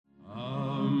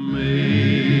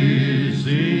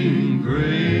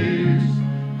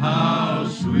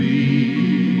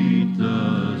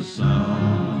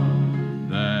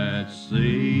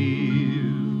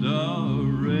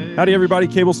Howdy, everybody.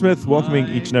 Cable Smith welcoming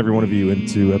each and every one of you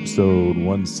into episode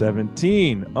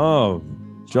 117 of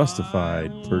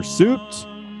Justified Pursuit.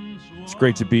 It's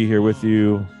great to be here with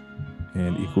you,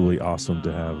 and equally awesome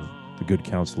to have the good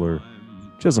counselor,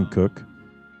 Chisholm Cook,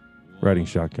 riding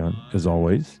shotgun, as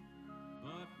always.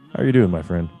 How are you doing, my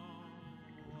friend?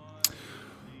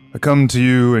 I come to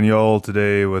you and y'all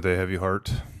today with a heavy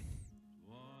heart.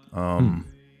 My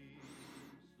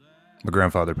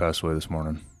grandfather passed away this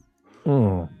morning.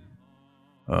 Oh,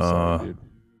 sorry, dude.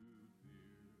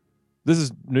 This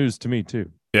is news to me too.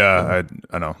 Yeah,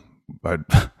 I know.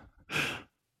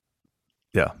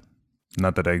 Yeah,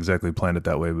 not that I exactly planned it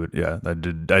that way, but yeah, I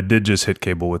did just hit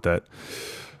cable with that.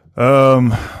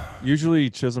 Usually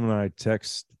Chisholm and I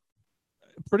text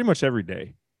pretty much every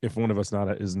day if one of us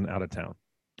isn't out of town.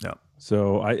 Yeah.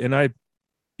 So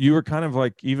you were kind of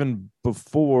like, even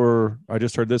before I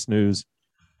just heard this news,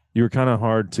 you were kind of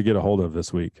hard to get a hold of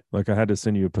this week. Like, I had to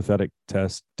send you a pathetic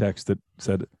text that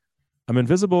said, "I'm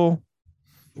invisible."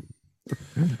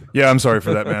 Yeah, I'm sorry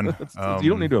for that, man. You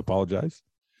don't need to apologize.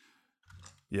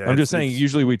 Yeah, I'm just saying.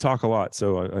 Usually we talk a lot,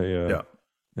 so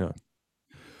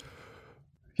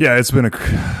yeah. It's been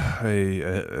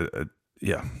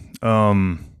yeah.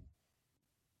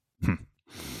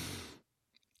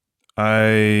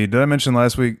 Did I mention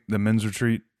last week the men's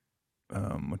retreat,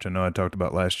 which I know I talked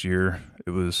about last year? It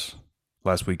was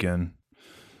last weekend.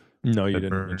 No, you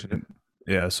didn't mention it.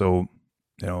 Yeah, so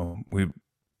we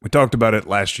talked about it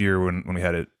last year when we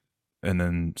had it, and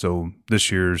then so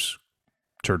this year's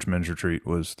church men's retreat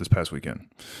was this past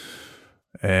weekend,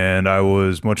 and I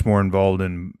was much more involved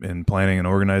in planning and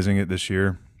organizing it this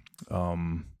year.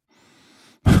 One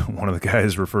of the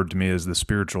guys referred to me as the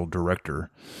spiritual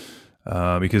director.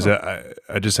 Because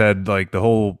I just had like the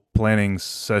whole planning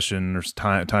session or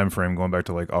time frame going back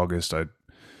to like August.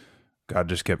 God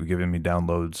just kept giving me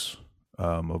downloads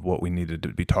of what we needed to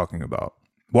be talking about.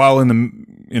 While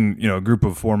in a group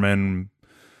of four men,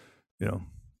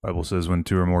 Bible says when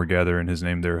two or more gather in His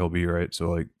name, there He'll be, right?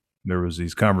 So like there was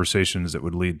these conversations that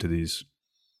would lead to these.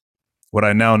 What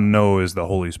I now know is the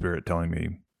Holy Spirit telling me,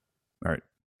 all right,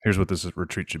 here's what this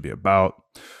retreat should be about.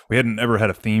 We hadn't ever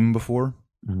had a theme before.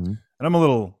 Mm-hmm. And I'm a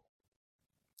little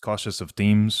cautious of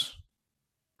themes,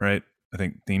 right? I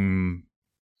think theme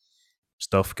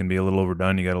stuff can be a little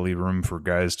overdone. You got to leave room for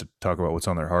guys to talk about what's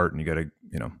on their heart, and you got to,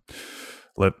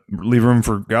 leave room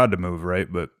for God to move,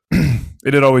 right? But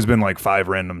it had always been like 5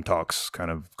 random talks,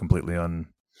 kind of completely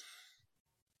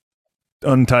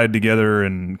untied together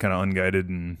and kind of unguided,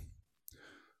 and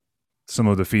some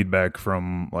of the feedback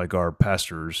from like our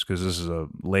pastors, because this is a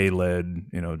lay-led,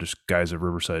 just guys of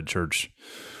Riverside Church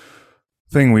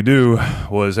thing we do,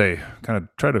 was, hey, kind of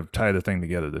try to tie the thing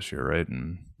together this year, right?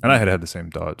 And I had the same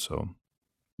thought. So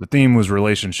the theme was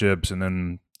relationships, and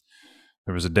then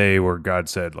there was a day where God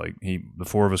said, like, the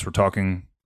 4 of us were talking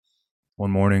one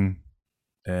morning,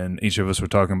 and each of us were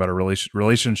talking about our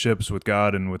relationships with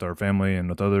God and with our family and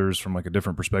with others from like a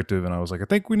different perspective. And I was like, I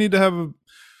think we need to have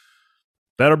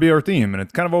that'll be our theme. And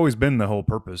it's kind of always been the whole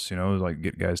purpose, like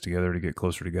get guys together to get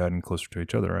closer to God and closer to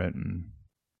each other, right? And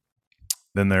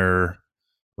then there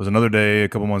was another day a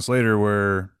couple months later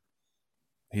where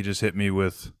He just hit me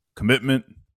with commitment,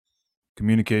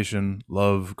 communication,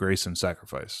 love, grace, and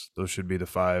sacrifice. Those should be the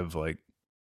 5, like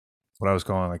what I was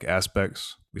calling like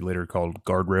aspects, we later called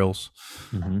guardrails,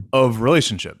 of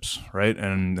relationships, right?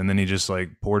 And then He just like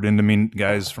poured into me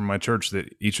guys from my church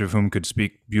that each of whom could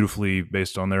speak beautifully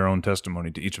based on their own testimony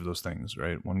to each of those things,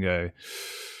 right? One guy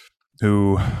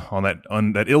who on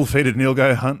that ill-fated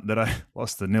Nilgai hunt that I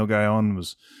lost the Nilgai on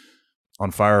was on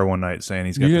fire one night, saying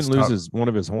he's got. You didn't lose one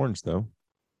of his horns, though.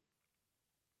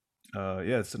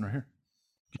 Yeah, it's sitting right here.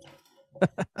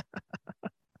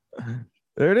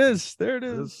 There it is.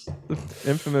 The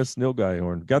infamous Nilgai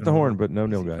horn. Got the horn, but no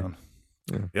Nilgai.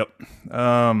 Yeah. Yep.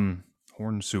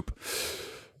 Horn soup.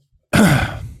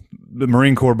 The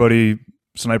Marine Corps buddy,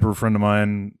 sniper friend of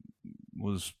mine,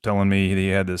 was telling me he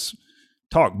had this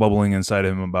talk bubbling inside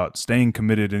of him about staying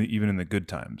committed, even in the good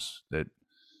times. That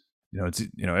it's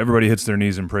everybody hits their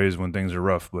knees and prays when things are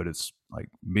rough, but it's like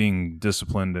being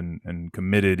disciplined and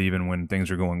committed even when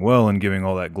things are going well, and giving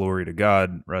all that glory to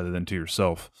God rather than to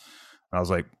yourself. And I was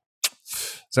like,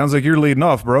 sounds like you're leading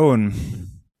off, bro. And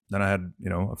then I had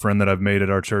a friend that I've made at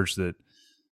our church that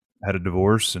had a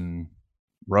divorce, and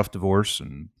rough divorce,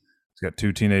 and he's got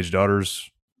 2 teenage daughters.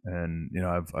 And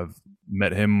I've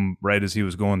met him right as he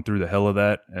was going through the hell of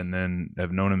that, and then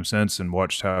have known him since, and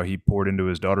watched how he poured into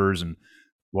his daughters and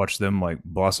watched them like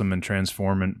blossom and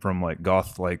transform from like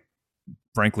goth, like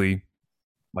frankly,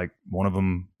 like one of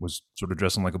them was sort of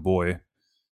dressing like a boy.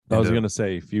 I was going to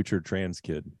say future trans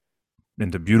kid.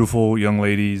 into beautiful young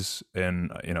ladies,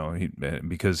 and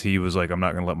because he was like, I'm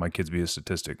not going to let my kids be a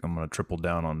statistic. I'm going to triple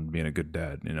down on being a good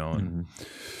dad, and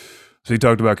so he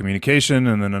talked about communication.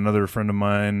 And then another friend of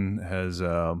mine has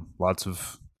lots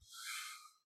of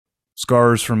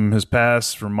scars from his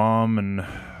past, from mom and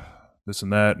this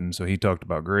and that, and so he talked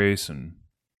about grace, and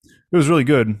it was really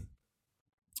good.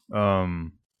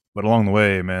 But along the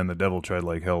way, man, the devil tried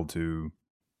like hell to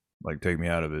like take me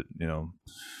out of it.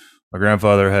 My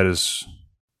grandfather had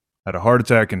a heart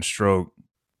attack and stroke.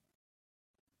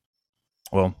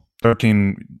 Well,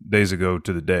 13 days ago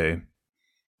to the day.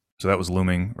 So that was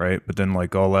looming, right? But then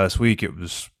like all last week,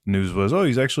 news was, oh,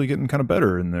 he's actually getting kind of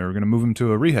better, and they're going to move him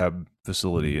to a rehab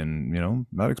facility, and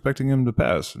not expecting him to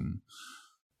pass. And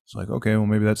it's like, okay, well,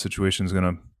 maybe that situation's going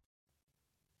to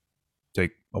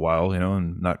take a while,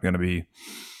 and not going to be.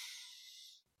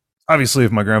 Obviously,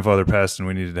 if my grandfather passed and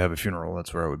we needed to have a funeral,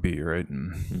 that's where I would be, right?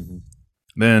 And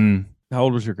then, how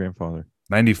old was your grandfather?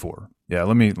 94. Yeah,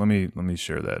 let me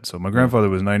share that. So my grandfather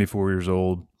was 94 years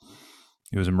old.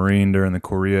 He was a Marine during the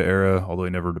Korea era, although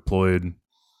he never deployed.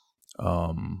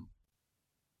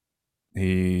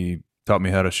 He taught me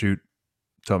how to shoot,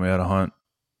 taught me how to hunt,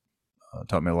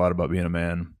 taught me a lot about being a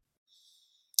man.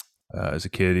 As a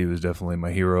kid, he was definitely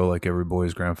my hero, like every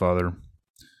boy's grandfather.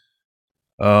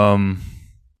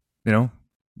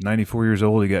 94 years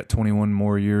old, he got 21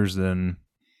 more years than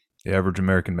the average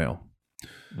American male.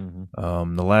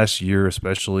 The last year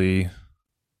especially,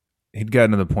 he'd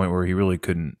gotten to the point where he really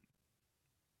couldn't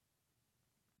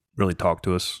really talk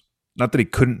to us. Not that he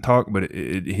couldn't talk, but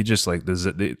he just like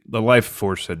the life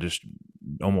force had just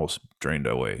almost drained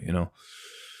away,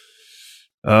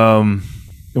 And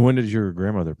when did your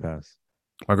grandmother pass?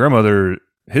 My grandmother,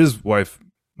 his wife,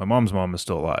 my mom's mom, is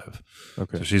still alive.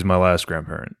 Okay, so she's my last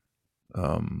grandparent.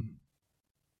 Yeah,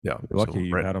 you're lucky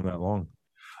you had him that long.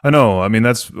 I know. I mean,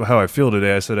 that's how I feel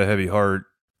today. I said a heavy heart.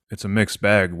 It's a mixed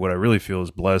bag. What I really feel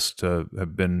is blessed to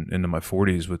have been into my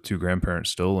 40s with 2 grandparents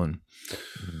still, and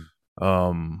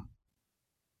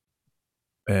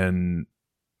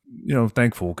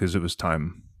thankful because it was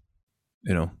time.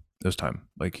 It was time.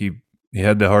 Like he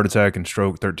had the heart attack and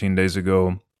stroke 13 days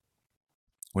ago.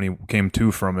 When he came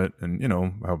to from it, and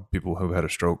how people who've had a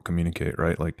stroke communicate,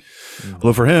 right? Like,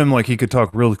 although for him, like he could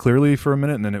talk really clearly for a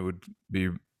minute, and then it would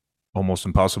be almost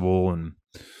impossible.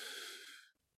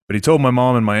 But he told my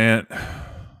mom and my aunt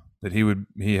that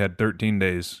he had 13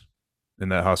 days in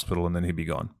that hospital, and then he'd be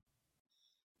gone.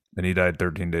 And he died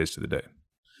 13 days to the day.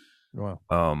 Wow.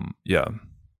 Yeah.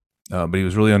 But he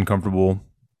was really uncomfortable.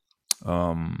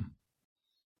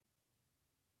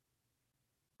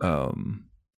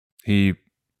 He,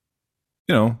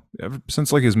 ever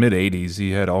since like his mid 80s,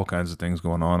 he had all kinds of things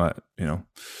going on.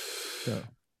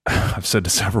 I've said to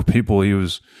several people, he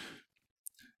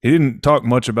didn't talk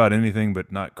much about anything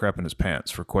but not crapping his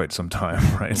pants for quite some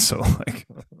time, right? So like,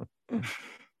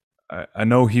 I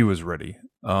know he was ready.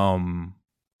 And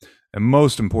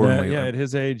most importantly, at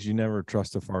his age, you never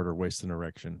trust a fart or waste an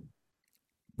erection.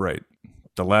 Right.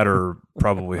 The latter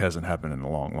probably hasn't happened in a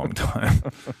long, long time.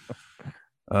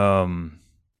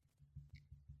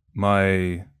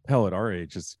 Hell, at our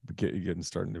age, it's getting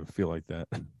starting to feel like that.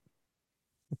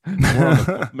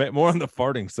 more on the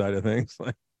farting side of things.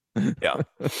 Yeah.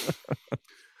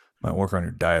 Might work on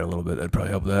your diet a little bit. That'd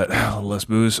probably help that. A little less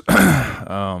booze.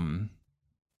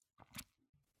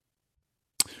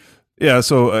 Yeah.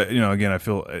 So, again, I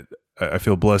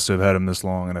feel blessed to have had him this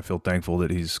long, and I feel thankful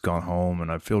that he's gone home,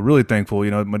 and I feel really thankful.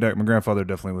 My grandfather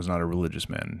definitely was not a religious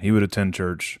man. He would attend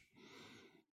church.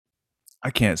 I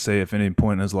can't say if any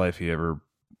point in his life he ever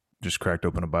just cracked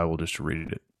open a Bible just to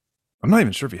read it. I'm not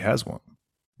even sure if he has one,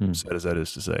 sad as that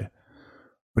is to say.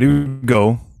 But he would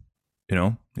go, he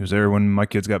was there when my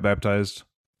kids got baptized, a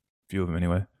few of them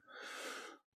anyway.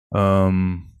 I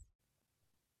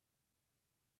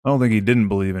don't think he didn't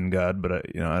believe in God, but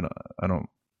I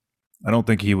don't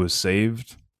think he was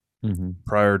saved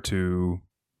prior to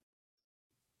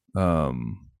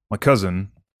my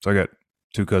cousin. So I got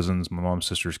 2 cousins, my mom's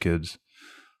sister's kids,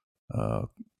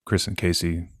 Chris and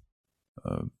Casey,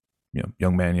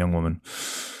 young man, young woman.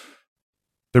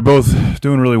 They're both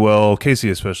doing really well. Casey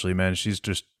especially, man, she's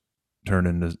just turned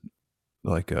into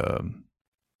like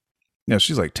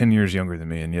she's like 10 years younger than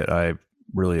me, and yet I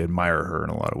really admire her in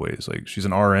a lot of ways. Like, she's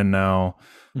an RN now,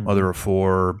 mother of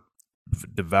 4,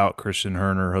 devout Christian,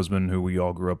 her and her husband, who we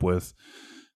all grew up with.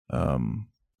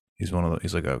 He's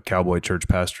like a cowboy church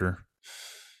pastor.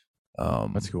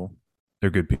 That's cool. They're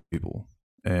good people.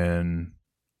 And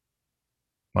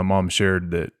my mom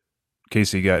shared that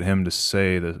Casey got him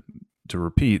to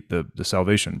repeat the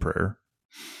salvation prayer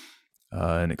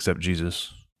and accept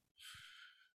Jesus.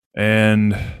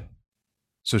 And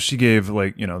so she gave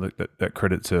that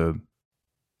credit to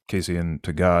Casey and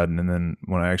to God. And then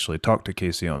when I actually talked to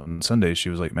Casey on Sunday, she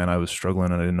was like, man, I was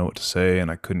struggling and I didn't know what to say and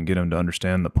I couldn't get him to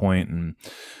understand the point.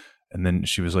 And then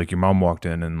she was like, your mom walked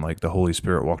in and like the Holy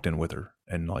Spirit walked in with her.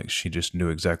 And like, she just knew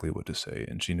exactly what to say.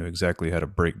 And she knew exactly how to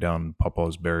break down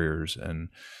Papa's barriers and,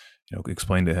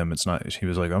 explain to him, it's not, he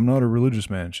was like, I'm not a religious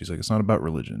man. She's like, it's not about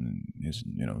religion. And he's,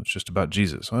 it's just about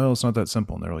Jesus. Well, it's not that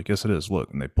simple. And they're like, yes, it is. Look.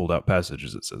 And they pulled out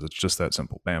passages that says it's just that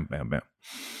simple. Bam, bam, bam.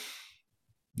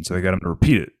 And so they got him to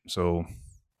repeat it. So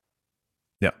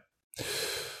yeah,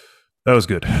 that was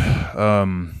good.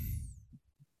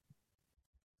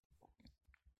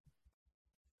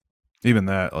 Even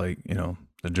that,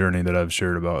 the journey that I've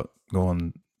shared about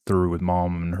going through with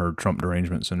mom and her Trump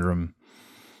derangement syndrome.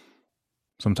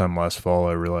 Sometime last fall,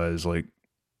 I realized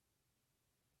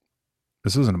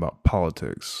this isn't about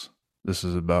politics. This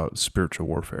is about spiritual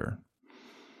warfare.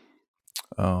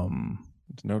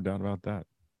 There's no doubt about that.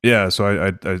 Yeah. So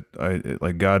I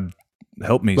God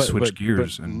helped me switch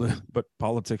gears. But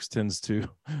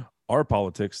our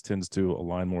politics tends to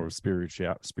align more with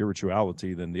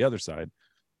spirituality than the other side,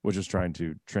 which is trying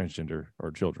to transgender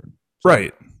our children. So,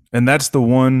 right. And that's the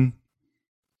one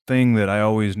thing that I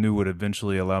always knew would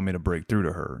eventually allow me to break through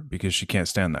to her because she can't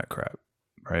stand that crap.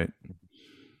 Right.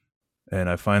 And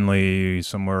I finally,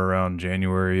 somewhere around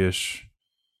January-ish,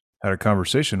 had a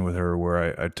conversation with her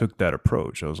where I took that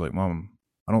approach. I was like, Mom,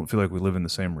 I don't feel like we live in the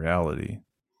same reality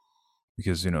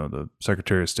because, the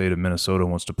Secretary of State of Minnesota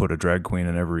wants to put a drag queen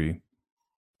in every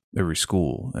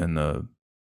school. And the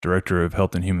Director of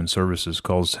Health and Human Services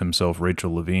calls himself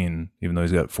Rachel Levine, even though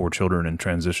he's got 4 children and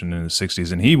transitioned in his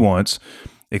 60s. And he wants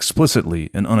explicitly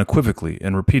and unequivocally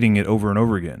and repeating it over and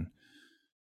over again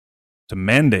to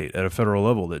mandate at a federal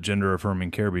level that gender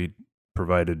affirming care be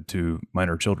provided to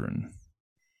minor children.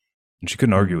 And she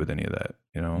couldn't argue with any of that,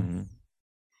 Mm-hmm.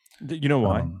 You know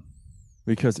why?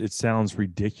 Because it sounds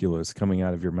ridiculous coming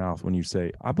out of your mouth when you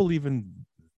say, I believe in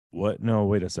what? No,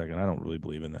 wait a second. I don't really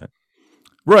believe in that.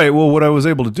 Right. Well, what I was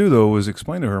able to do, though, was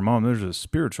explain to her, Mom, there's a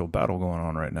spiritual battle going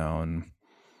on right now. And,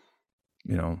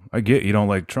 I get you don't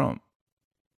like Trump.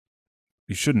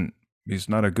 You shouldn't. He's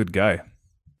not a good guy,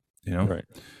 Right.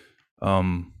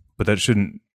 But that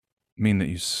shouldn't mean that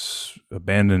you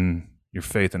abandon your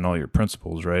faith and all your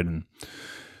principles, right? And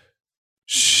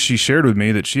she shared with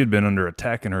me that she had been under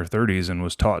attack in her 30s and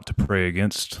was taught to pray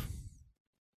against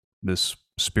this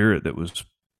spirit that was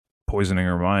poisoning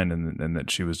her mind and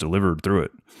that she was delivered through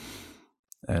it.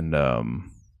 And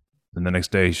the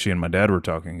next day she and my dad were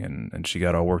talking and she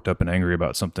got all worked up and angry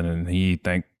about something. And he,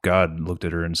 thank God, looked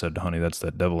at her and said, honey, that's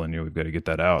that devil in you. We've got to get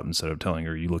that out, instead of telling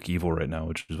her you look evil right now,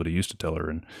 which is what he used to tell her.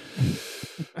 And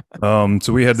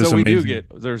so we had this. So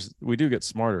we do get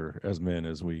smarter as men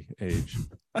as we age.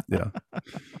 Yeah.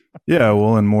 Yeah.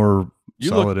 Well, and more you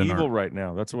solid look evil right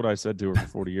now. That's what I said to her for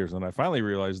 40 years. And I finally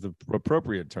realized the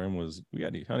appropriate term was,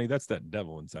 honey, that's that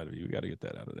devil inside of you. We got to get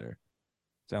that out of there.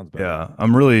 Sounds bad. Yeah.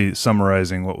 I'm really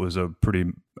summarizing what was a pretty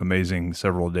amazing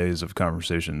several days of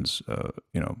conversations,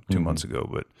 2 months ago.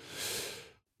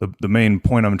 But the main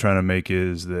point I'm trying to make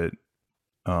is that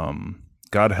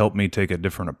God helped me take a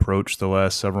different approach the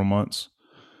last several months.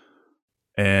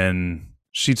 And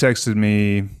she texted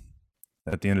me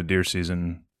at the end of deer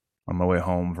season on my way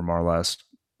home from our last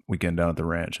weekend down at the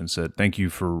ranch and said, thank you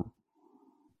for,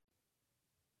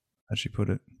 how'd she put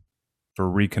it? For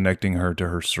reconnecting her to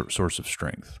her source of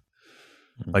strength.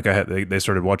 Mm-hmm. Like they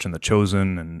started watching The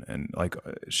Chosen and like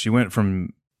she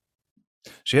hadn't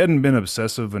been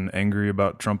obsessive and angry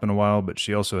about Trump in a while, but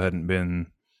she also hadn't been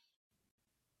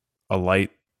a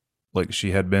light like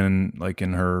she had been like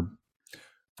in her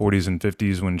 40s and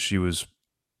 50s when she was,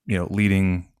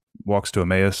 leading walks to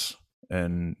Emmaus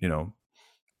and,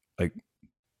 like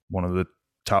one of the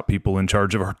top people in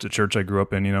charge of the church I grew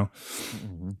up in,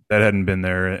 that hadn't been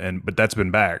there. But that's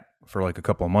been back for like a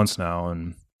couple of months now.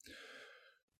 And,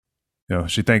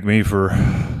 she thanked me for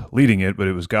leading it, but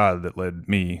it was God that led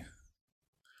me.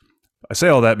 I say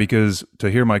all that because to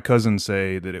hear my cousin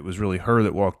say that it was really her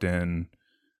that walked in,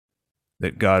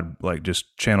 that God like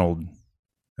just channeled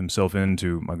himself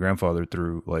into my grandfather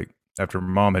through, like, after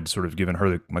mom had sort of given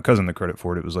her, my cousin, the credit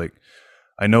for it. It was like,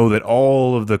 I know that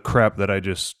all of the crap that I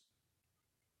just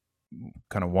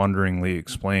kind of wanderingly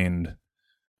explained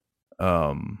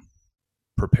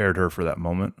prepared her for that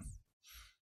moment,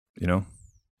 Yeah.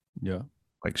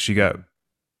 Like she got,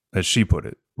 as she put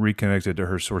it, reconnected to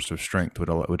her source of strength,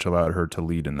 which allowed her to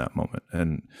lead in that moment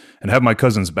and have my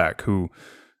cousins back who,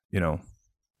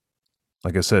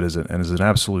 like I said, is an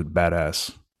absolute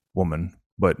badass woman,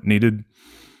 but needed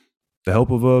the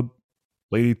help of a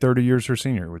lady 30 years her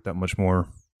senior with that much more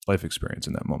life experience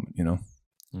in that moment, you know?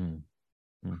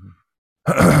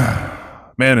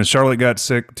 Man, and Charlotte got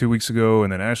sick 2 weeks ago,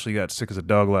 and then Ashley got sick as a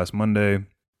dog last Monday.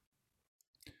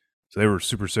 So they were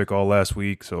super sick all last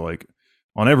week. So like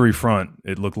on every front,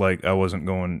 it looked like I wasn't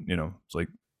going, you know, it's like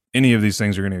any of these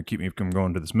things are going to keep me from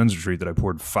going to this men's retreat that I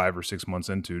poured 5 or 6 months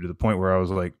into, to the point where I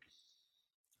was like,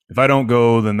 if I don't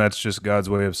go, then that's just God's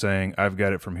way of saying, I've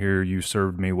got it from here. You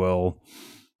served me well.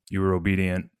 You were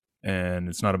obedient, and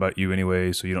it's not about you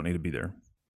anyway, so you don't need to be there.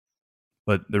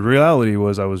 But the reality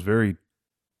was I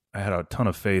had a ton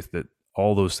of faith that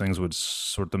all those things would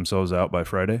sort themselves out by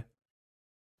Friday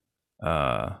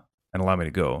and allow me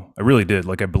to go. I really did.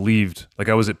 Like I believed, like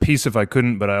I was at peace if I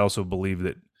couldn't, but I also believed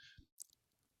that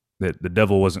the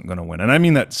devil wasn't going to win. And I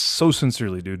mean that so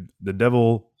sincerely, dude. The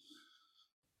devil,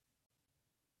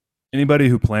 anybody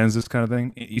who plans this kind of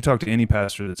thing, you talk to any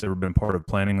pastor that's ever been part of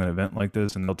planning an event like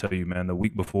this, and they'll tell you, man, the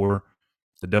week before,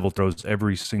 the devil throws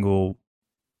every single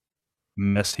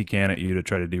mess he can at you to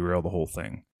try to derail the whole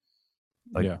thing.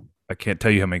 Like, yeah. I can't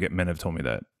tell you how many men have told me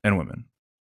that, and women,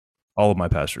 all of my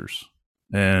pastors.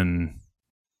 And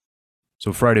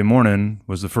so Friday morning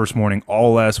was the first morning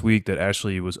all last week that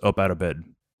Ashley was up out of bed.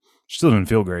 She still didn't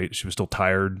feel great. She was still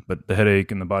tired, but the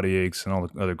headache and the body aches and all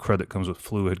the other crud that comes with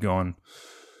flu had gone.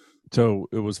 So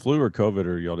it was flu or COVID,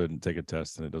 or y'all didn't take a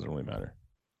test and it doesn't really matter?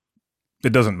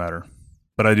 It doesn't matter,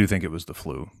 but I do think it was the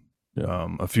flu. Yeah.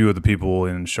 A few of the people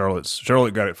in Charlotte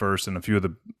got it first, and a few of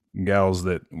the gals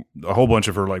a whole bunch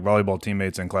of her like volleyball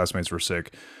teammates and classmates were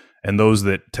sick, and those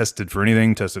that tested for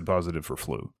anything tested positive for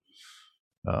flu.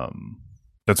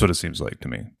 That's what it seems like to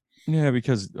me. Yeah,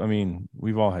 because I mean,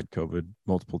 we've all had COVID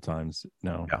multiple times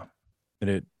now. Yeah, and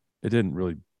it didn't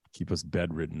really keep us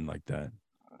bedridden like that.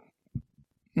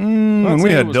 When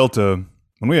we had Delta,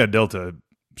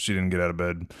 she didn't get out of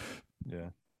bed. Yeah,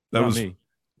 that was me.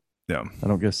 Yeah, I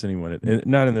don't guess anyone.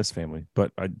 Not in this family,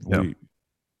 but I don't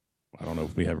know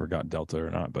if we ever got Delta or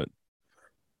not. But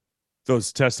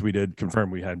those tests we did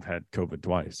confirmed we hadn't had COVID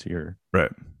twice here.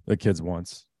 Right, the kids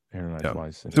once, Aaron and I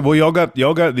twice. So, well, y'all got the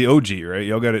OG, right?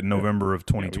 Y'all got it in November of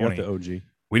 2020. We got the OG.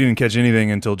 We didn't catch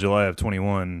anything until July of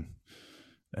 21.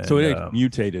 So it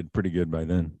mutated pretty good by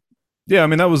then. Yeah, I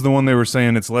mean, that was the one they were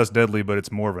saying it's less deadly, but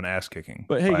it's more of an ass kicking.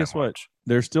 But hey, guess what?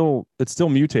 It's still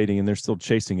mutating, and they're still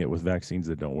chasing it with vaccines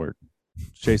that don't work.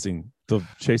 Chasing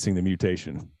the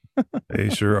mutation. They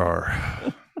sure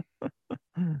are.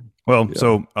 Well,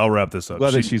 so I'll wrap this up.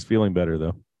 Glad that she's feeling better,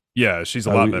 though. Yeah, she's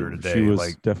a lot better today. She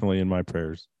was definitely in my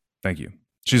prayers. Thank you.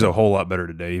 She's a whole lot better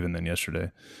today, even than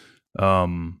yesterday.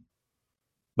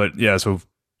 But yeah, so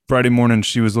Friday morning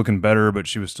she was looking better, but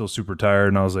she was still super tired.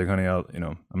 And I was like, honey,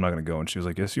 I'm not going to go. And she was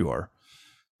like, yes, you are.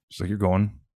 She's like, you're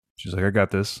going. She's like, I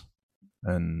got this.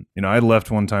 And, I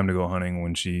left one time to go hunting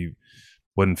when she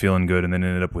wasn't feeling good, and then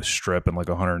ended up with strep and like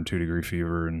 102-degree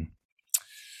fever. And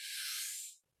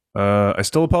I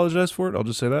still apologize for it. I'll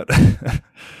just say that.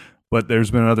 But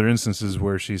there's been other instances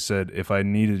where she said, if I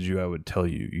needed you, I would tell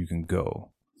you, you can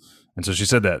go. And so she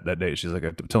said that day. She's like,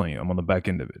 I'm telling you, I'm on the back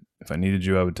end of it. If I needed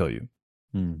you, I would tell you.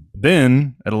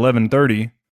 Then at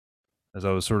 11:30, as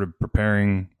I was sort of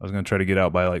preparing, I was going to try to get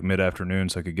out by like mid-afternoon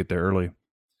so I could get there early.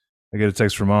 I get a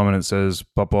text from Mom, and it says,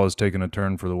 Papa has taken a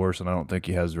turn for the worse, and I don't think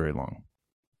he has very long.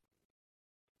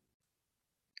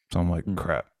 So I'm like,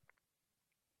 crap.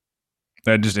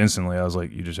 That just instantly, I was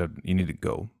like, you need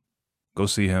to go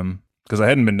see him. Because I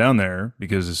hadn't been down there,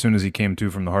 because as soon as he came to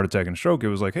from the heart attack and stroke, it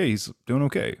was like, hey, he's doing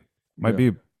okay. Might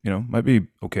be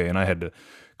okay. And I had to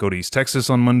go to East Texas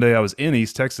on Monday. I was in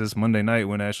East Texas Monday night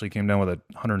when Ashley came down with a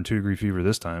 102-degree fever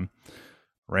this time.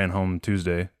 Ran home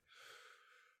Tuesday.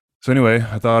 So anyway,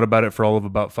 I thought about it for all of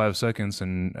about 5 seconds,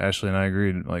 and Ashley and I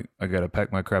agreed, like, I got to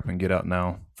pack my crap and get out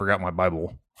now. Forgot my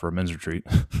Bible for a men's retreat.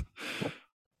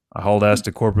 I hauled ass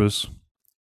to Corpus,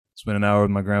 spent an hour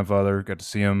with my grandfather, got to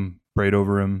see him, prayed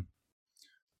over him,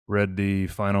 read the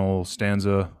final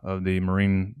stanza of the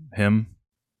Marine hymn.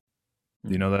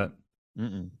 Do you know that?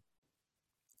 Mm-mm.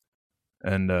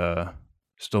 And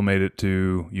still made it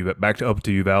up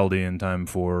to Uvalde in time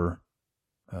for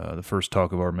the first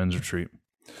talk of our men's retreat.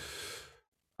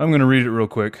 I'm going to read it real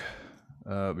quick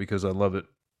because I love it.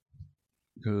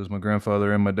 Because my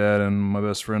grandfather and my dad and my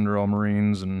best friend are all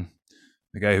Marines, and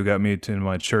the guy who got me to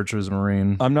my church is a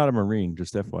Marine. I'm not a Marine,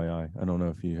 just FYI. I don't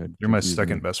know if you had. You're my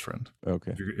second best friend.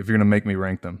 Okay. If you're going to make me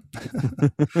rank them.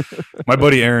 My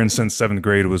buddy Aaron, since 7th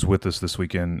grade, was with us this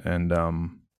weekend, and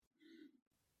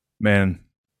man,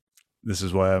 this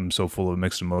is why I'm so full of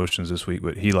mixed emotions this week.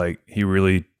 But he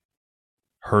really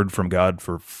heard from God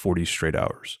for 40 straight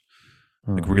hours.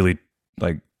 Like really,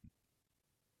 like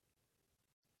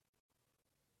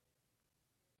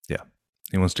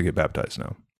He wants to get baptized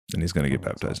now, and he's going to get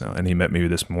baptized now. And he met me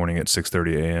this morning at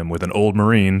 6:30 a.m. with an old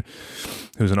Marine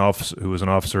who was an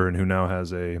officer and who now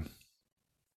has a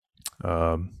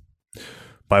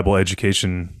Bible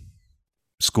education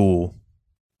school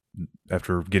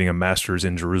after getting a master's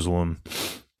in Jerusalem.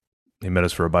 He met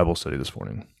us for a Bible study this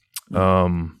morning.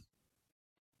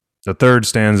 The third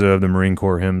stanza of the Marine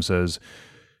Corps hymn says,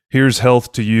 "Here's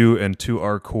health to you and to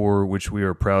our corps, which we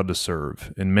are proud to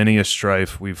serve. In many a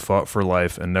strife we've fought for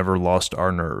life and never lost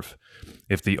our nerve.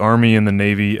 If the Army and the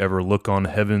Navy ever look on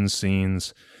heaven's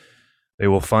scenes, they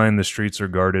will find the streets are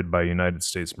guarded by United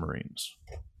States Marines."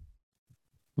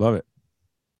 Love it.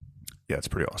 Yeah, it's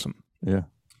pretty awesome. Yeah.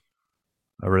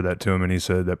 I read that to him, and he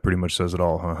said, "That pretty much says it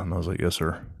all, huh?" And I was like, "Yes,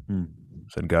 sir."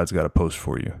 Said, "God's got a post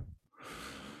for you."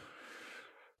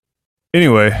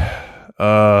 Anyway,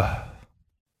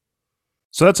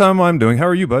 so that's how I'm doing. How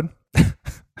are you, bud?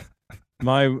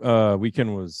 My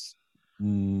weekend was,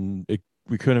 we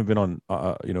couldn't have been on,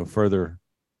 further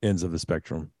ends of the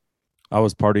spectrum. I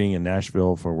was partying in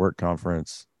Nashville for a work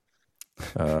conference.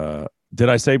 Did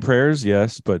I say prayers?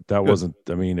 Yes, but that wasn't,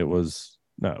 it was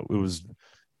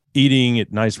eating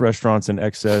at nice restaurants in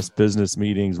excess, business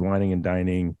meetings, wining and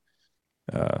dining.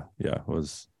 It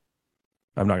was,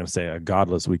 I'm not going to say a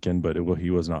godless weekend, but he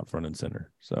was not front and center.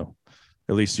 So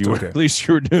at least you were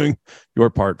doing your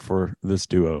part for this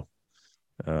duo.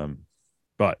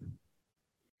 But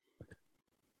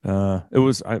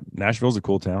Nashville's a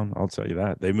cool town. I'll tell you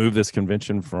that. They moved this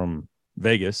convention from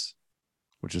Vegas,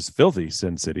 which is filthy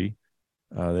Sin City.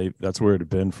 That's where it had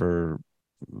been for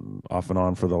off and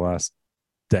on for the last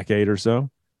decade or so.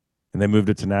 And they moved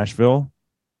it to Nashville.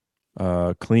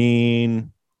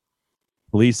 Clean,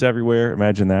 police everywhere.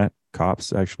 Imagine that.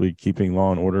 Cops actually keeping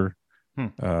law and order.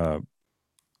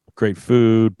 Great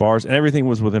food, bars, and everything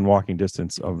was within walking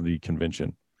distance of the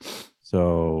convention.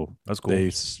 So that's cool.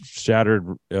 They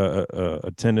shattered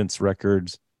attendance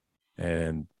records,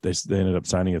 and they ended up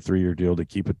signing a 3-year deal to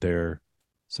keep it there.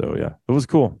 So yeah, it was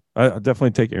cool. I'll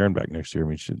definitely take Aaron back next year.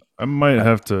 I might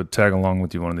have to tag along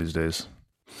with you one of these days.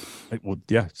 Well,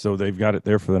 yeah. So they've got it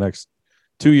there for the next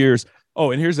 2 years.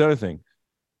 Oh, and here's the other thing.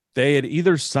 They had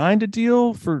either signed a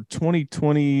deal for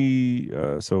 2020,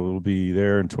 so it'll be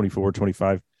there in 24,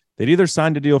 25. They'd either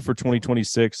signed a deal for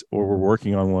 2026 or were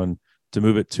working on one to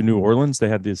move it to New Orleans. They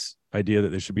had this idea that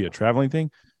there should be a traveling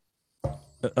thing.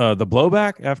 The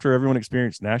blowback after everyone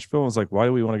experienced Nashville was like, why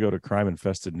do we want to go to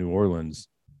crime-infested New Orleans?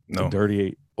 No.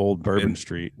 Dirty old Bourbon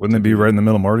Street. Wouldn't it be right in the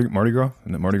middle of Mardi Gras?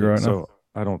 Isn't it Mardi Gras right now?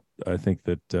 So I think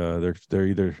that they're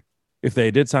either, if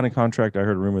they did sign a contract, I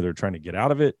heard a rumor they're trying to get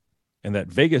out of it. And that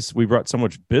Vegas, we brought so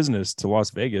much business to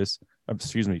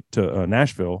to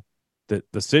Nashville, that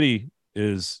the city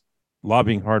is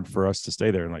lobbying hard for us to stay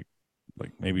there, and like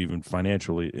maybe even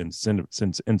financially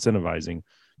incentivizing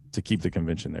to keep the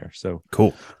convention there. So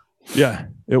cool. Yeah,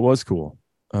 it was cool.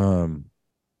 I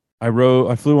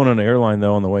flew on an airline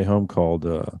though on the way home called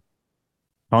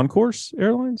Concourse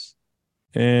Airlines,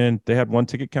 and they had one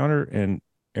ticket counter, and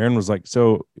Aaron was like,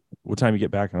 "So what time you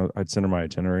get back?" And I'd send her my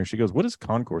itinerary. She goes, "What is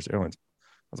Concourse Airlines?"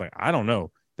 I was like, "I don't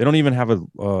know. They don't even have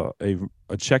a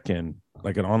check-in,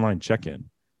 like an online check-in."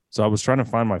 So I was trying to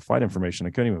find my flight information. I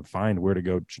couldn't even find where to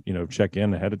go, check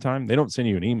in ahead of time. They don't send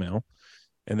you an email.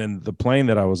 And then the plane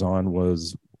that I was on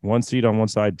was one seat on one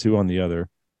side, two on the other.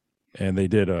 And they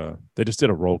just did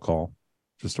a roll call.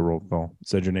 Just a roll call.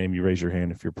 Said your name, you raise your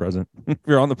hand if you're present. If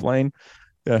you're on the plane.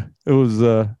 Yeah, it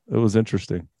was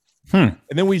interesting. And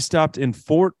then we stopped in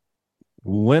Fort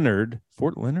Leonard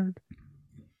or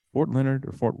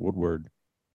Fort Woodward,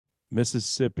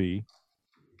 Mississippi,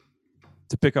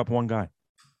 to pick up one guy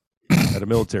at a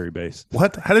military base.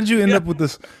 What? How did you end up with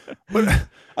this?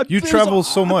 You travel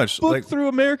so much. Like through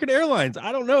American Airlines.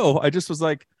 I don't know. I just was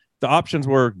like, the options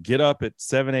were get up at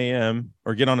 7 a.m.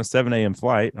 or get on a 7 a.m.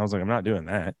 flight. And I was like, I'm not doing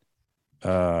that.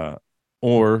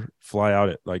 Or fly out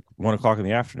at like 1 o'clock in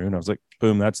the afternoon. I was like,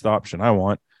 boom, that's the option I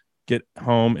want. Get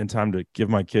home in time to give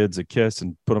my kids a kiss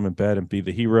and put them in bed and be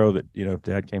the hero that,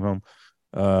 dad came home.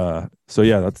 So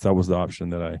yeah, that was the option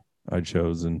that I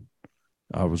chose. And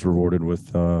I was rewarded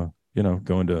with,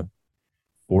 going to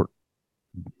Fort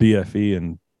BFE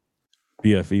and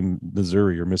BFE,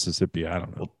 Missouri or Mississippi. I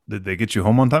don't know. Well, did they get you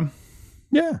home on time?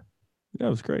 Yeah. That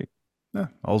was great. Yeah.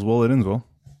 All's well that ends well.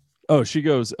 Oh, she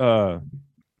goes, we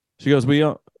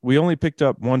only picked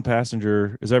up one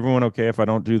passenger. Is everyone okay if I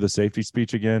don't do the safety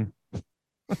speech again?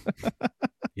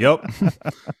 Yep.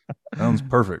 Sounds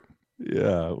perfect.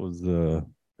 Yeah, it was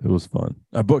fun.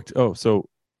 I booked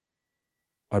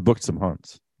some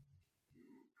hunts.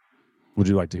 Would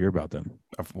you like to hear about them?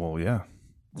 Well, yeah.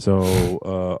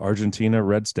 So Argentina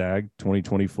Red Stag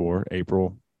 2024,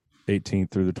 April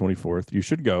 18th through the 24th. You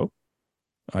should go.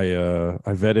 I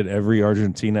vetted every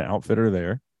Argentina outfitter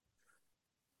there.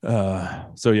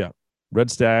 So yeah,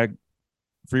 Red Stag,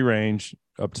 free range,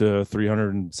 up to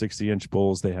 360-inch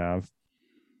bulls. They have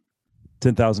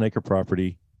 10,000 acre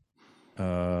property.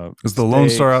 Is the Lone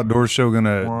Star steaks, Outdoor Show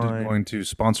wine. going to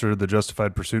sponsor the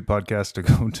Justified Pursuit podcast to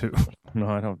go to No,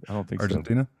 I don't think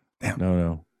Argentina? so. Damn.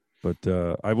 No. But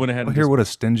I went ahead I and hear what a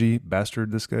stingy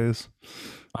bastard this guy is.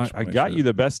 I got you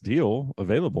the best deal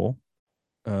available.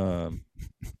 I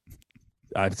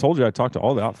told you I talked to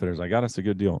all the outfitters. I got us a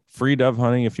good deal. Free dove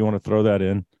hunting if you want to throw that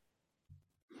in.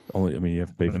 Only, I mean, you have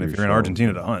to pay for And your if you're in show.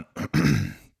 Argentina to hunt.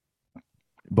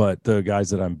 But the guys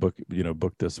that I'm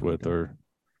booked this with are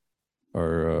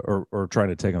trying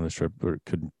to take on this trip, or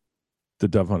the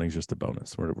dove hunting is just a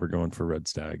bonus. We're going for red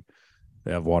stag.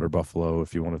 They have water buffalo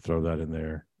if you want to throw that in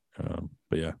there.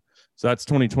 But yeah, so that's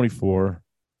 2024.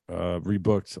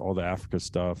 Rebooked all the Africa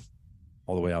stuff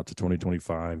all the way out to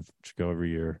 2025. Should go every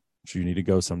year. So you need to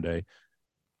go someday.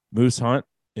 Moose hunt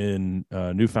in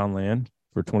Newfoundland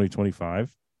for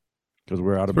 2025 because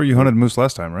we're out of where you hunted moose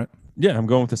last time, right? Yeah, I'm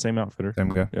going with the same outfitter. Same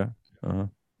guy. Yeah.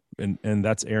 And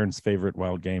that's Erin's favorite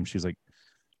wild game. She's like,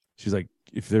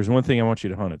 if there's one thing I want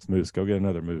you to hunt, it's moose. Go get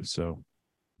another moose. So,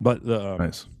 but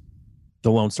Nice.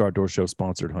 The Lone Star Outdoor Show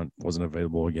sponsored hunt wasn't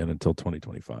available again until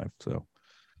 2025. So,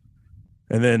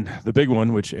 and then the big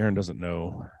one, which Erin doesn't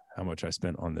know how much I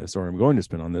spent on this, or I'm going to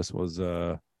spend on this, was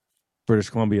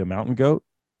British Columbia mountain goat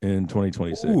in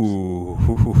 2026.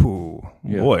 Ooh,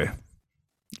 Yeah. Boy.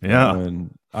 Yeah.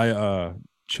 And I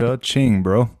Cha-ching,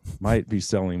 bro. might be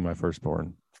selling my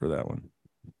firstborn for that one.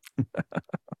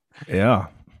 Yeah.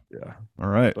 Yeah. All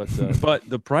right. But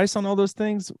the price on all those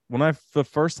things, the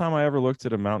first time I ever looked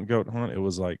at a mountain goat hunt, it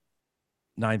was like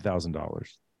 $9,000.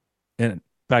 And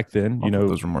back then,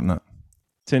 those were more than that.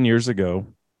 10 years ago,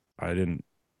 I didn't,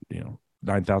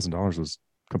 $9,000 was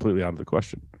completely out of the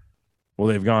question. Well,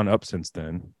 they've gone up since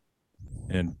then.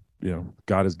 And,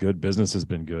 God is good. Business has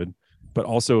been good. But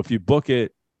also, if you book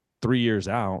it 3 years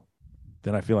out,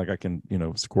 then I feel like I can,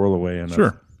 squirrel away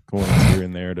enough coins here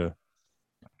and there to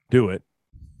do it.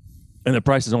 And the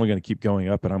price is only going to keep going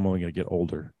up, and I'm only going to get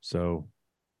older. So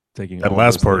taking that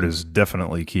last part is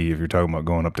definitely key if you're talking about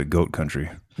going up to goat country.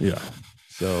 Yeah.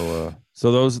 So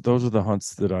those are the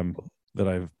hunts that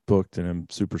I've booked and I'm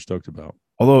super stoked about.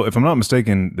 Although, if I'm not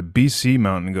mistaken, the BC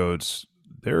mountain goats,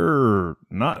 they're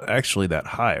not actually that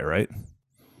high, right?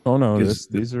 Oh no, this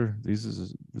is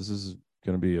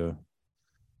going to be a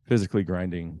physically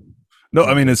grinding. No,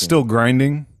 I mean it's still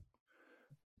grinding.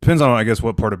 Depends on, I guess,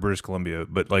 what part of British Columbia,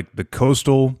 but like the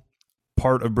coastal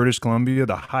part of British Columbia,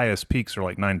 the highest peaks are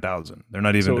like 9,000. They're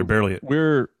not even. They're barely.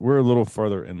 We're a little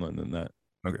farther inland than that.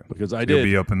 Okay, because you'll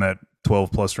be up in that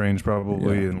 12 plus range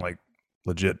probably, in like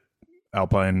legit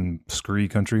alpine scree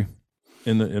country.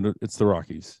 It's the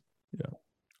Rockies.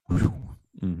 Yeah.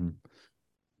 Mm-hmm.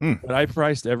 But I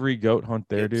priced every goat hunt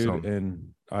there, dude,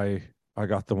 and I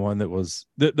got the one that was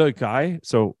the guy.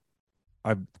 So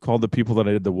I called the people that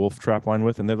I did the wolf trap line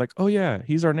with, and they're like, "Oh yeah,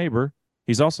 he's our neighbor.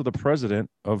 He's also the president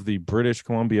of the British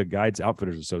Columbia Guides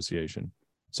Outfitters Association.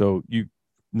 So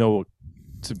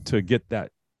to get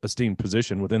that esteemed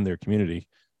position within their community,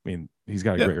 I mean, he's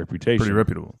got a great reputation. Pretty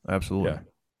reputable, absolutely. Yeah.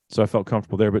 So I felt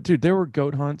comfortable there. But dude, there were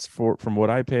goat hunts from what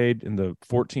I paid in the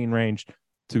 14 range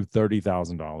to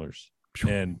 $30,000,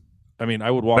 and I mean,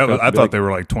 I would walk. I thought they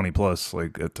were like 20 plus,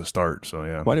 like at the start. So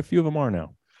yeah, quite a few of them are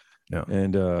now. Yeah.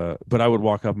 And but I would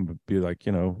walk up and be like,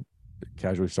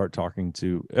 casually start talking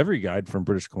to every guide from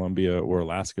British Columbia or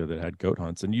Alaska that had goat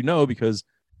hunts. And because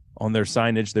on their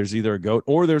signage there's either a goat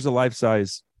or there's a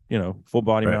life-size, full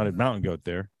body mounted mountain goat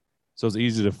there. So it's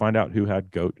easy to find out who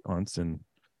had goat hunts. And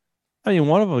I mean,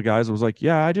 one of the guys was like,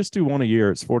 "Yeah, I just do one a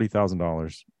year. It's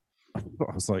 $40,000." I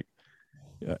was like,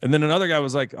 yeah. And then another guy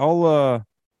was like,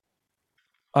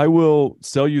 I will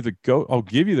sell you the goat. I'll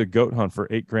give you the goat hunt for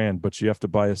 $8,000, but you have to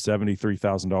buy a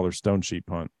 $73,000 stone sheep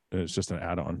hunt. And it's just an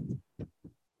add-on.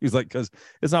 He's like, because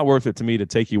it's not worth it to me to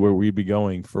take you where we'd be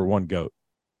going for one goat.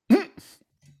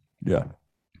 Yeah.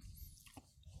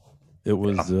 It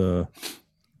was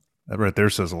that right there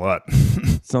says a lot.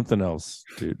 Something else,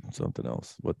 dude. Something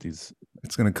else.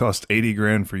 It's gonna cost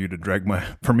 $80,000 for you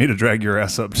to for me to drag your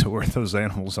ass up to where those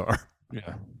animals are.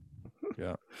 Yeah.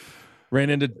 Yeah. Ran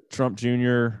into Trump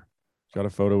Jr., got a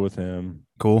photo with him.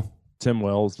 Cool. Tim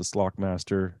Wells, the Slock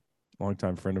Master,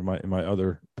 longtime friend of in my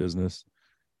other business.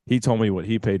 He told me what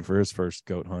he paid for his first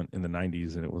goat hunt in the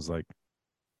 90s, and it was like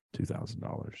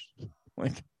 $2,000.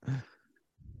 Like,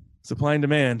 supply and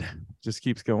demand just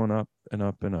keeps going up and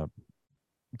up and up.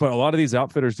 But a lot of these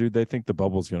outfitters, dude, they think the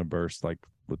bubble's going to burst, like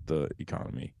with the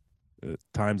economy.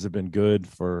 Times have been good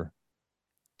for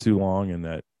too long, and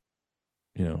that,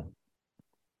 who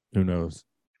knows?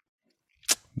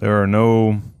 There are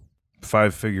no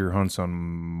 5-figure hunts on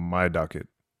my docket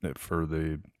for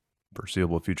the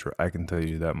foreseeable future. I can tell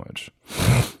you that much.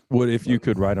 What if you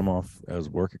could write them off as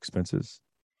work expenses?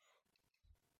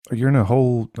 You're in a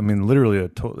whole, I mean, literally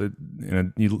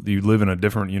you live in a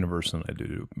different universe than I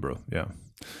do, bro. Yeah.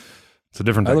 It's a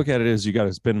different I thing. look at it as you got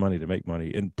to spend money to make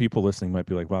money, and people listening might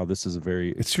be like, "Wow, this is a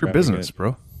very It's your business,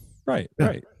 bro." Right, Yeah.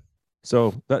 right.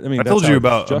 So that, I mean, I that's told how you it's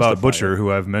about justified. Butcher,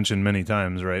 who I've mentioned many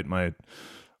times, right? My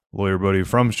lawyer buddy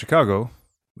from Chicago,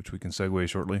 which we can segue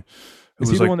shortly. Is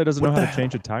he the one that doesn't know how to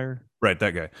change a tire? Right,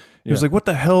 that guy. He was like, "What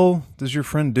the hell does your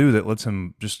friend do that lets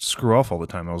him just screw off all the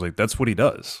time?" I was like, "That's what he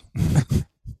does."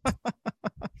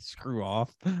 Screw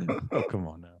off. Oh, come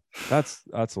on now. That's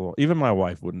a little. Even my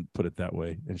wife wouldn't put it that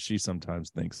way, and she sometimes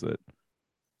thinks that,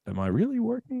 am I really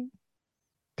working?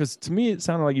 Because to me, it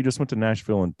sounded like you just went to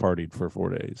Nashville and partied for 4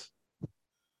 days.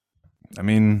 I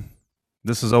mean,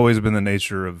 this has always been the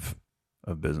nature of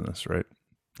business, right?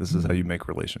 This is how you make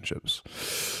relationships.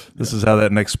 This is how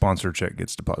that next sponsor check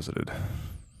gets deposited.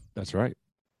 That's right.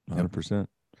 100%.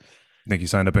 Think you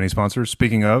signed up any sponsors?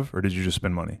 Speaking of, or did you just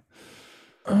spend money?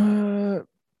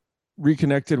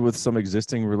 Reconnected with some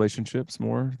existing relationships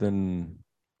more than.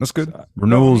 That's good.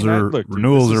 Renewals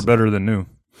are better than new.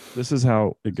 This is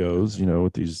how it goes,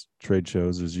 with these trade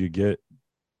shows. Is you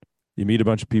meet a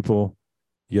bunch of people,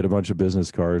 you get a bunch of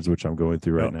business cards, which I'm going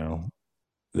through right now.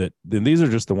 Then these are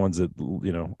just the ones that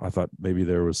I thought maybe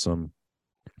there was some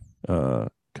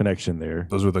connection there.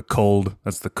 Those are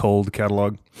that's the cold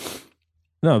catalog.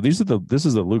 No, this is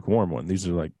the lukewarm one. These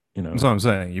are like, That's what I'm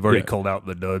saying. You've already culled out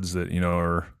the duds that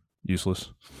are useless.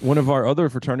 One of our other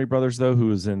fraternity brothers, though,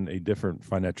 who is in a different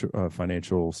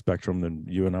financial spectrum than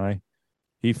you and I,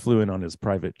 he flew in on his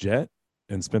private jet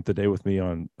and spent the day with me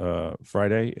on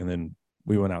Friday, and then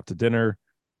we went out to dinner.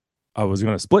 I was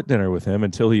going to split dinner with him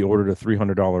until he ordered a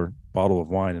 $300 bottle of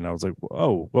wine, and I was like,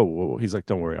 whoa. He's like,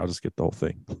 don't worry, I'll just get the whole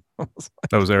thing.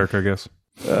 That was Eric, I guess.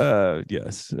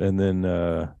 Yes, and then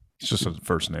it's just a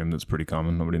first name that's pretty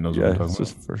common. Nobody knows what I'm talking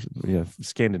about.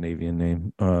 Scandinavian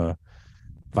name,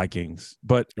 Vikings.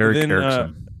 But Eric then,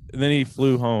 Erickson. Then he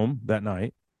flew home that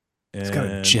night. And he's got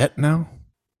a jet now.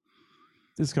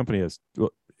 This company has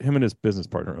him and his business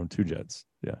partner own 2 jets.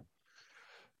 Yeah.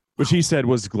 Which he said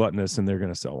was gluttonous, and they're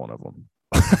going to sell one of them.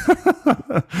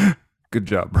 Good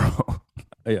job, bro.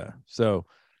 Yeah. So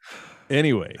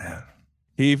anyway,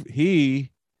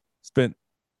 he spent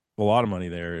a lot of money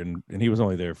there, and he was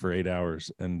only there for 8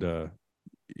 hours, and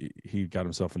he got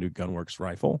himself a new Gunworks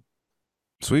rifle.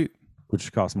 Sweet. Which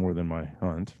cost more than my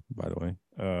hunt, by the way.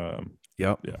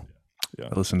 Yep. Yeah.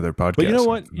 I listened to their podcast. But you know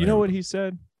what? You know what he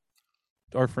said?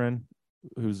 Our friend,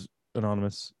 who's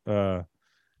anonymous,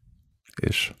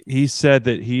 ish. He said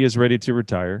that he is ready to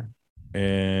retire,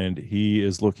 and he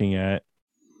is looking at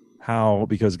how,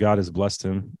 because God has blessed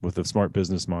him with a smart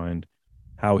business mind,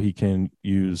 how he can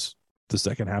use the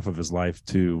second half of his life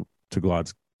to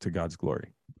God's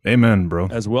glory. Amen, bro.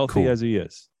 As wealthy as he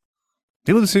is.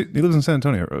 He lives in San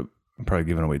Antonio. I'm probably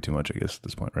giving away too much, I guess, at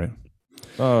this point, right?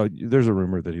 There's a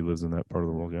rumor that he lives in that part of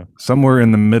the world, yeah. Somewhere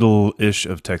in the middle-ish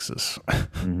of Texas.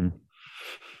 Mm-hmm.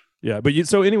 Yeah, but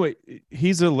so anyway,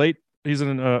 he's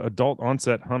an adult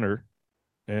onset hunter,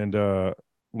 and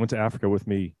went to Africa with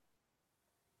me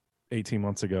 18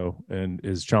 months ago, and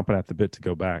is chomping at the bit to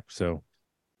go back. So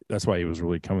that's why he was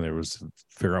really coming there, was to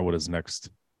figure out what his next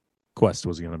quest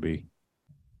was going to be.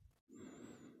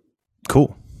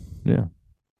 Cool. Yeah.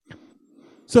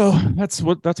 So that's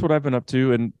what I've been up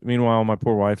to. And meanwhile, my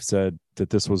poor wife said that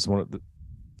this was one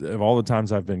of all the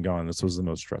times I've been gone, this was the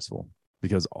most stressful,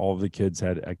 because all of the kids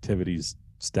had activities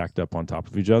stacked up on top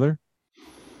of each other.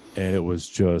 And it was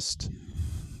just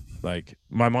like,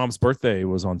 my mom's birthday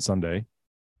was on Sunday,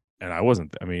 and I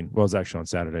wasn't, it was actually on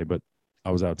Saturday, but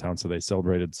I was out of town. So they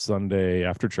celebrated Sunday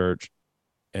after church,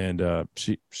 and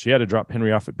she had to drop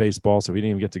Henry off at baseball, so he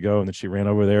didn't even get to go. And then she ran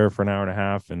over there for an hour and a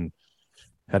half and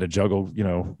had to juggle,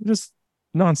 just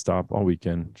nonstop all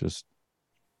weekend.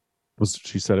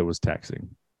 She said it was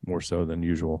taxing more so than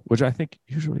usual, which I think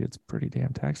usually it's pretty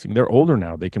damn taxing. They're older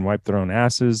now. They can wipe their own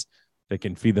asses. They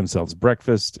can feed themselves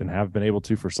breakfast, and have been able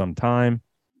to for some time.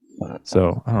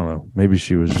 So I don't know. Maybe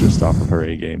she was just off of her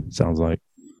A game. Sounds like.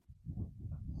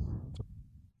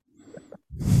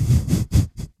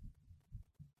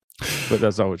 But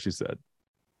that's not what she said.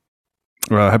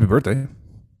 Happy birthday,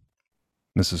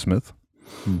 Mrs. Smith.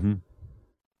 Mm-hmm.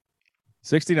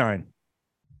 69.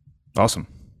 Awesome.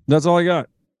 That's all I got.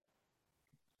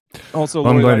 Also,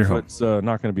 Well, I'm Lori glad you're home. Lightfoot's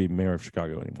not going to be mayor of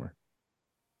Chicago anymore.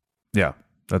 Yeah,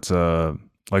 that's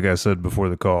like I said before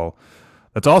the call,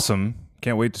 that's awesome.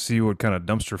 Can't wait to see what kind of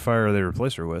dumpster fire they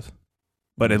replace her with.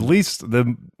 But at least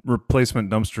the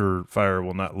replacement dumpster fire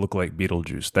will not look like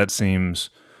Beetlejuice. That seems,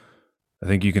 I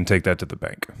think you can take that to the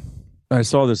bank. I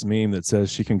saw this meme that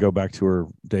says she can go back to her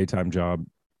daytime job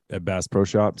at Bass Pro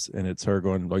Shops, and it's her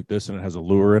going like this, and it has a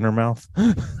lure in her mouth.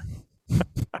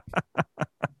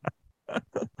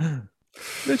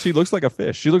 She looks like a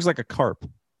fish. She looks like a carp.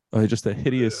 Just a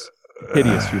hideous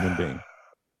human being.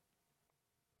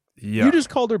 Yeah. You just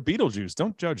called her Beetlejuice.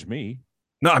 Don't judge me.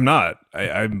 No, I'm not.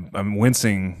 I'm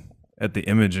wincing at the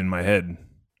image in my head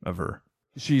of her.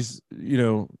 She's,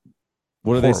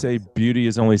 what do they say? Beauty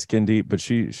is only skin deep, but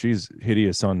she's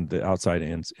hideous on the outside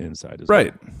and inside as well.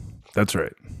 Right. That's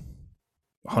right.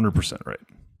 100% right.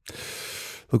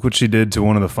 Look what she did to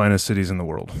one of the finest cities in the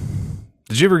world.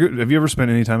 Have you ever spent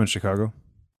any time in Chicago?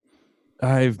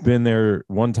 I've been there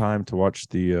one time to watch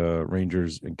the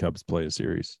Rangers and Cubs play a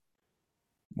series.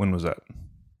 When was that?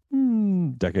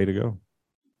 Decade ago.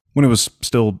 When it was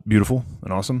still beautiful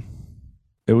and awesome?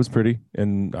 It was pretty,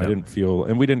 and I didn't feel,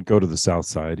 and we didn't go to the south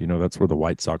side. That's where the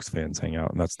White Sox fans hang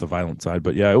out, and that's the violent side.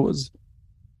 But yeah, it was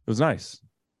nice.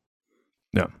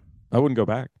 Yeah. I wouldn't go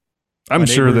back. I'm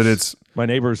sure that my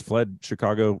neighbors fled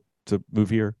Chicago to move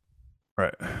here.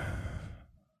 Right.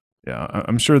 Yeah,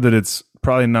 I'm sure that it's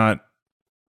probably not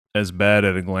as bad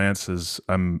at a glance as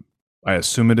I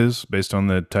assume it is based on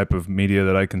the type of media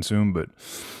that I consume. But,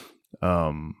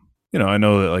 I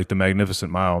know that like the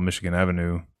Magnificent Mile, Michigan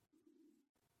Avenue,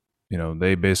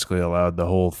 they basically allowed the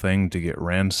whole thing to get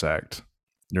ransacked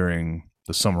during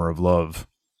the Summer of Love.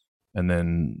 And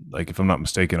then, like, if I'm not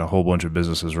mistaken, a whole bunch of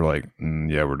businesses were like,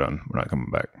 yeah, we're done. We're not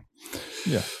coming back.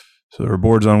 Yeah. So there were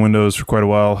boards on windows for quite a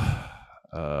while.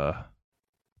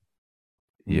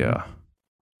 Yeah.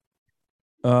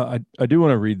 I do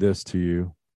want to read this to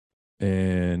you.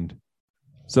 And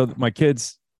so my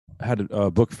kids had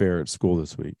a book fair at school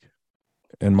this week.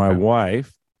 And my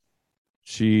wife,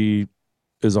 she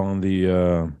is on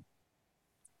the,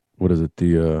 what is it?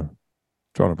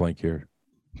 Drawing a blank here.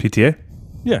 PTA?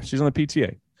 Yeah, she's on the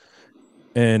PTA.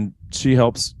 And she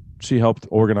helped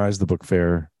organize the book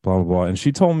fair, blah, blah, blah. And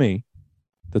she told me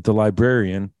that the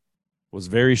librarian was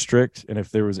very strict. And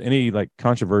if there was any like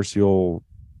controversial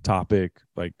topic,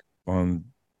 like on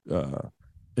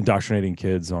indoctrinating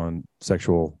kids on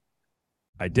sexual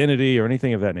identity or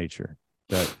anything of that nature,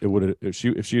 that it would have, if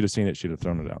she'd have seen it, she'd have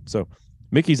thrown it out. So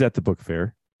Mickey's at the book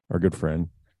fair, our good friend,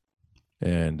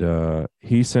 and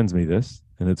he sends me this,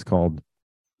 and it's called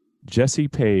Jesse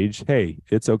Page, Hey,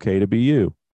 It's Okay to Be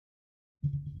You.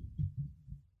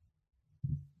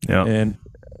 Yeah. And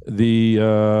the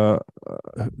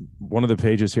one of the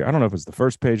pages here, I don't know if it's the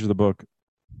first page of the book,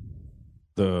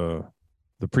 the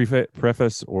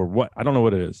preface or what, I don't know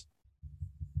what it is,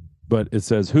 but it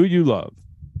says who you love.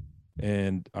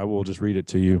 And I will just read it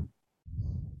to you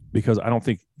because I don't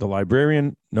think the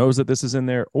librarian knows that this is in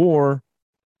there, or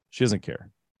she doesn't care.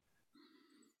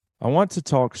 I want to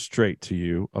talk straight to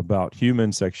you about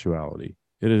human sexuality.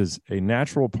 It is a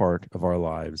natural part of our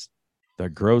lives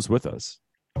that grows with us.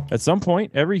 At some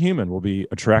point, every human will be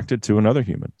attracted to another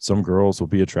human. Some girls will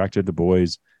be attracted to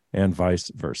boys and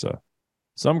vice versa.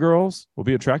 Some girls will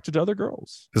be attracted to other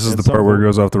girls. This is the part where it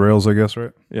goes off the rails, I guess,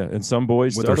 right? Yeah, and some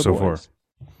boys with to her other so boys. Far.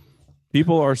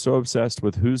 People are so obsessed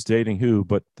with who's dating who,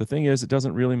 but the thing is, it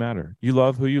doesn't really matter. You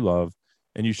love who you love,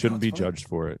 and you shouldn't be judged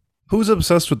for it. Who's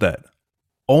obsessed with that?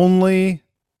 Only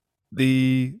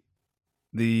the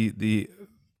left,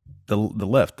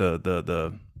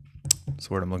 the what's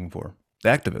the word I'm looking for? The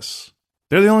activists.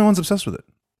 They're the only ones obsessed with it.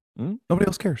 Nobody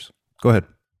else cares. Go ahead.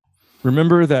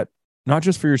 Remember that not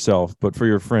just for yourself, but for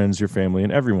your friends, your family,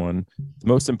 and everyone, the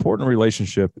most important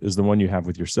relationship is the one you have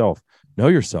with yourself. Know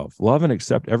yourself, love and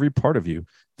accept every part of you.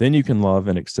 Then you can love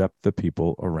and accept the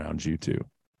people around you too.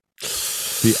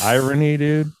 The irony,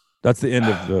 dude, that's the end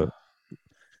of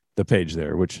the page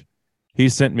there, which he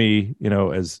sent me,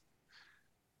 as,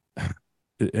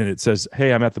 and it says,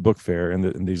 hey, I'm at the book fair.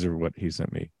 And these are what he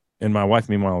sent me. And my wife,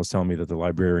 meanwhile, was telling me that the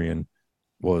librarian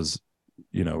was,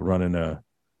 running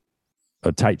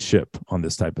a tight ship on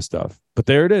this type of stuff. But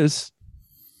there it is,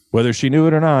 whether she knew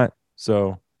it or not.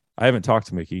 So I haven't talked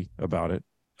to Mickey about it.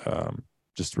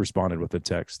 Just responded with a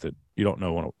text that you don't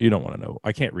want to know.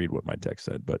 I can't read what my text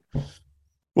said, but it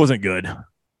wasn't good.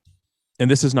 And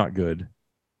this is not good.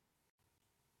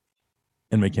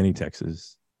 In McKinney,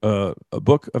 Texas, a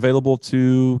book available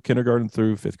to kindergarten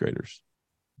through fifth graders.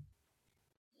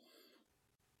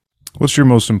 What's your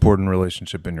most important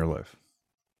relationship in your life?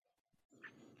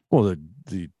 Well,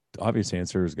 the obvious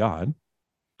answer is God.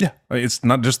 Yeah. I mean, it's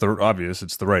not just the obvious,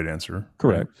 it's the right answer.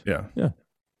 Correct. Right? Yeah. Yeah.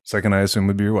 Second, I assume,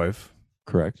 would be your wife.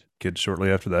 Correct. Kids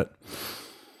shortly after that.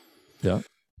 Yeah.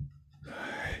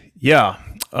 Yeah.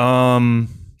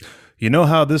 You know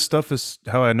how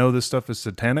I know this stuff is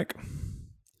satanic?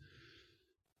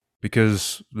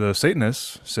 Because the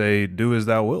Satanists say, do as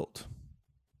thou wilt,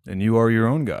 and you are your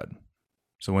own God.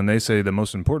 So when they say the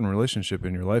most important relationship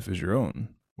in your life is your own,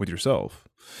 with yourself,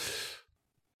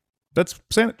 that's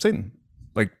Satan.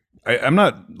 Like, I'm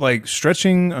not like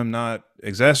stretching, I'm not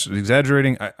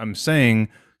exaggerating. I'm saying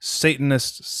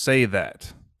Satanists say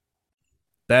that.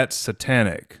 That's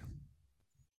satanic.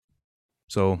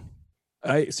 So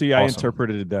I awesome.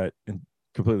 interpreted that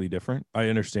completely different. I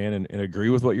understand and agree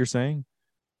with what you're saying.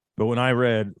 But when I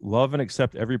read love and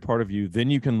accept every part of you, then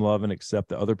you can love and accept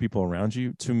the other people around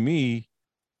you. To me,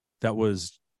 that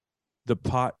was the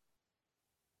pot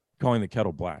calling the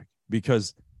kettle black,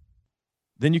 because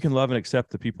then you can love and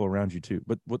accept the people around you too.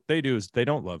 But what they do is they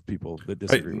don't love people that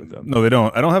disagree with them. No, they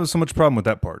don't. I don't have so much problem with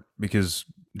that part, because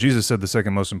Jesus said the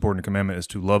second most important commandment is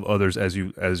to love others as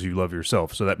you love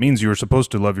yourself. So that means you're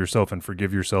supposed to love yourself and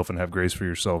forgive yourself and have grace for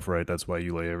yourself, right? That's why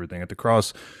you lay everything at the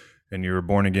cross and you were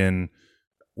born again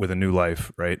with a new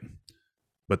life, right?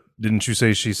 But didn't you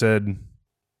say she said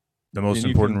the most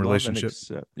important relationship?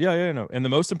 No. And the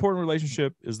most important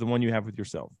relationship is the one you have with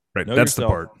yourself. Right. That's the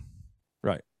part.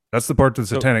 Right. That's the part that's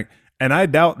satanic. And I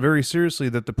doubt very seriously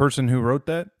that the person who wrote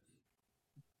that,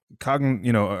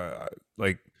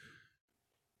 like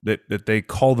that they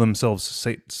call themselves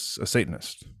a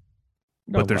Satanist.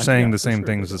 No, but they're saying the same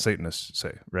things the Satanists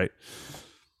say, right?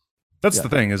 That's the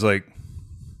thing, is like,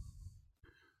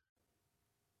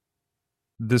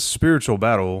 this spiritual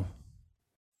battle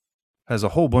has a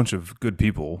whole bunch of good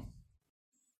people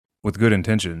with good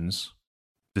intentions,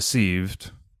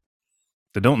 deceived,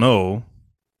 that don't know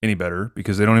any better,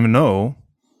 because they don't even know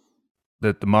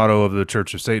that the motto of the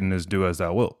Church of Satan is "Do as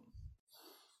thou wilt."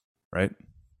 Right?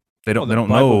 They don't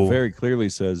know. Very clearly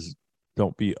says,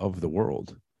 "Don't be of the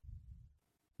world."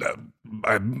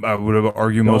 I would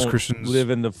argue most Christians live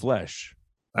in the flesh.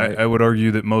 Right? I would argue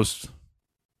that most.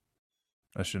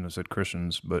 I shouldn't have said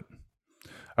Christians, but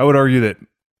I would argue that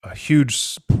a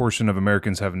huge portion of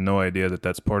Americans have no idea that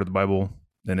that's part of the Bible.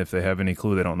 And if they have any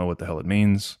clue, they don't know what the hell it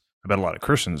means. I bet a lot of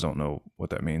Christians don't know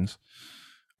what that means.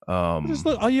 All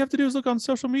you have to do is look on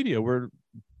social media. We're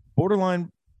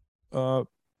borderline, borderline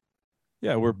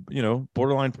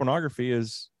pornography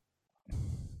is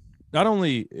not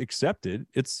only accepted,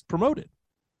 it's promoted.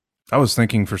 I was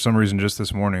thinking for some reason just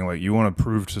this morning, like, you want to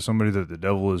prove to somebody that the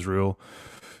devil is real,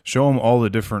 show them all the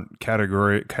different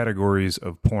categories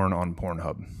of porn on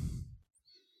Pornhub.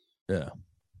 Yeah.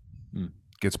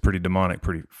 Gets pretty demonic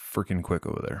pretty freaking quick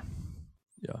over there.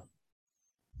 Yeah.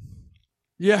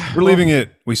 Yeah. We're leaving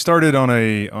it. We started on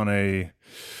a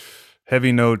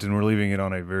heavy note and we're leaving it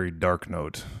on a very dark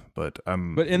note. But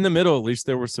in the middle, at least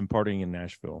there was some partying in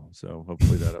Nashville. So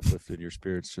hopefully that uplifted your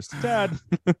spirits just a tad.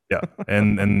 Yeah.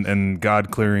 And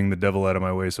God clearing the devil out of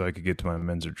my way so I could get to my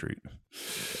men's retreat.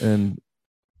 And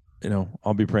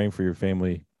I'll be praying for your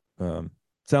family.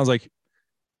 Sounds like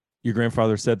your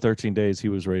grandfather said 13 days he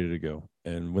was ready to go.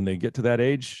 And when they get to that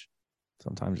age,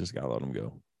 sometimes just gotta let them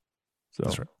go. So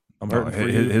that's right. I'm hurting for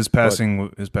you. His passing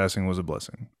was a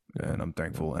blessing. And I'm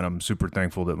thankful. And I'm super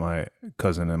thankful that my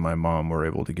cousin and my mom were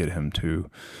able to get him to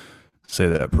say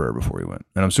that prayer before he went.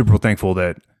 And I'm super thankful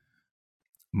that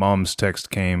mom's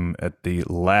text came at the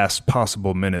last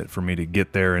possible minute for me to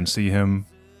get there and see him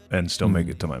and still make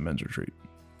it to my men's retreat.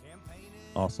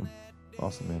 Awesome,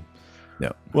 man.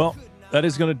 Yeah. Well, that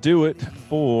is going to do it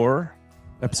for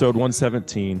episode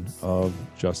 117 of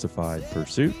Justified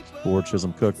Pursuit. For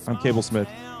Chisholm Cook, I'm Cable Smith.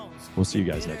 We'll see you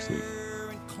guys next week.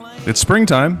 It's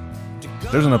springtime.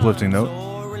 There's an uplifting note,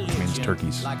 which means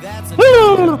turkeys.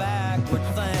 Woo! Guns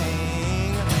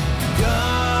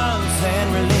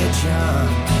and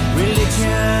religion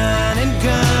and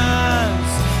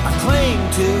guns. I cling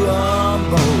to them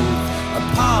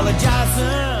both.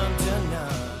 Apologizing.